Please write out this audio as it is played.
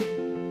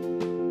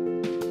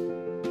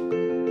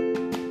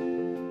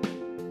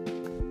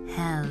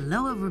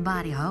Hello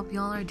everybody, hope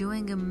y'all are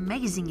doing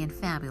amazing and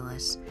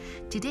fabulous.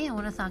 Today I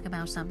want to talk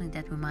about something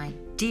that we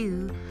might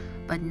do,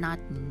 but not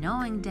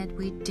knowing that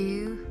we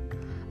do.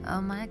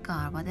 Oh my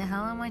god, what the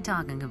hell am I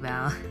talking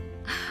about?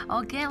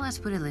 Okay, let's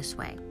put it this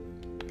way.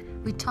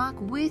 We talk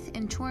with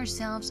and to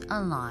ourselves a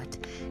lot,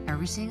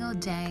 every single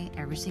day,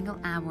 every single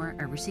hour,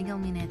 every single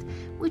minute,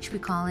 which we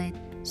call it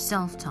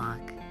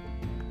self-talk.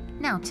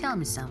 Now tell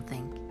me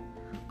something.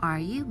 Are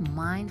you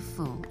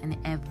mindful and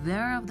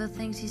aware of the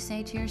things you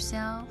say to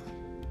yourself?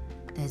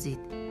 Does it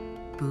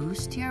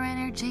boost your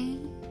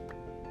energy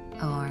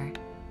or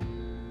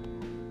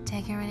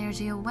take your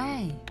energy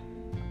away?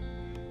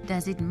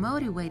 Does it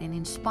motivate and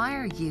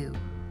inspire you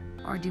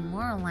or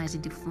demoralize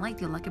and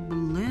deflate you like a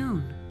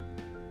balloon?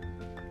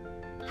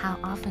 How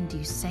often do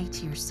you say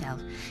to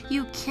yourself,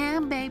 "You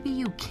can, baby,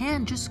 you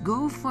can, just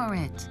go for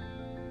it"?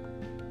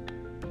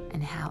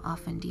 And how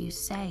often do you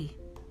say,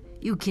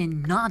 "You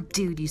cannot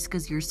do this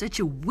because you're such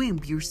a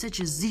wimp, you're such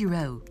a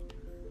zero"?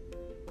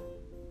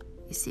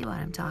 You see what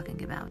I'm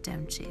talking about,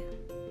 don't you?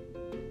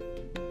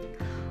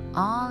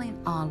 All in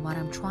all, what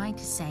I'm trying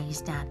to say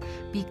is that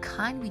be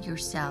kind with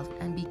yourself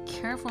and be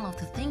careful of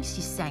the things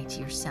you say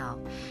to yourself,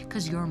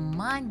 because your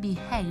mind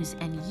behaves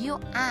and you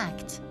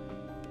act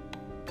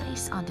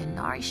based on the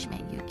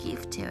nourishment you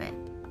give to it.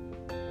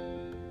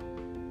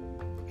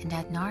 And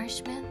that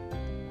nourishment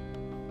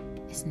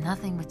is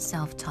nothing but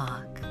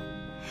self-talk.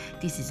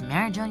 This is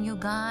Marijon, you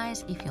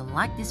guys. If you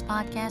like this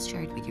podcast,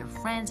 share it with your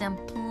friends, and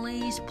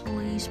please,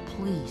 please,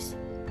 please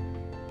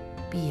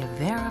be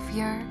aware of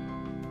your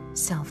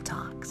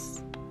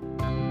self-talks.